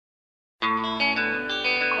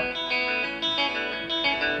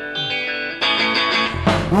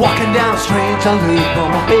Walking down the street to look for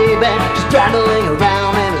my baby, she's straddling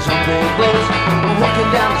around in a something place. Walking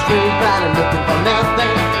down the street, but I'm looking for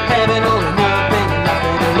nothing, having only nothing and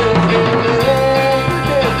nothing to lose.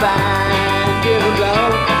 To find you glow,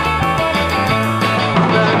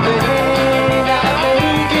 nothing that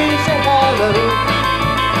make you say hello.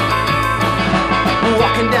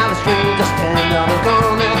 Walking down the street, just stand on the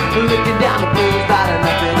corner, looking down the blues, but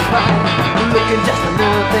nothing to find. Looking just for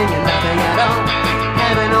nothing and nothing at all,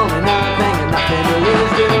 having only nothing and nothing to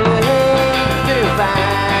lose. To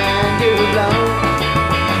find you glow,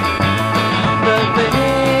 the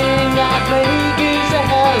thing that make you say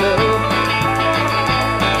hello.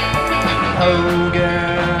 Oh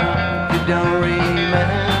girl, you don't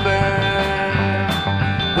remember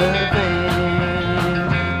the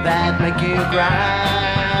things that make you cry.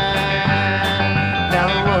 Now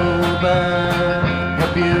open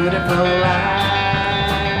your beautiful eyes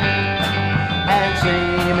and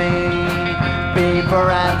see me before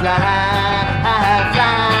I fly.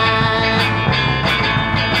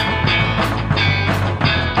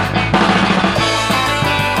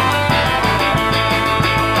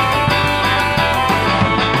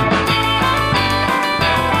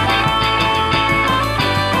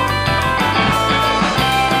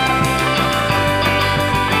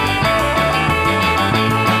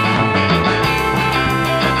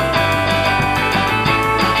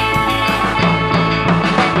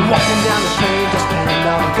 Walking down the street, just standing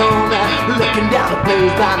on the corner, looking down the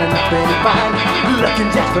place, finding nothing to find.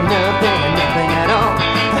 Looking just for nothing and nothing at all,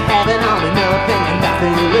 having only nothing and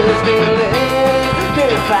nothing to lose. To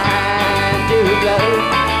find you glow,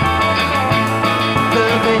 the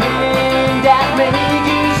thing that make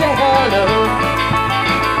you say hello.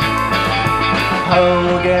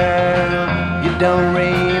 Oh girl, you don't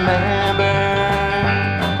remember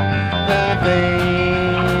the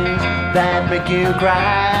things that make you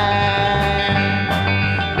cry.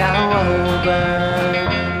 Now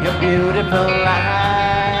open your beautiful eyes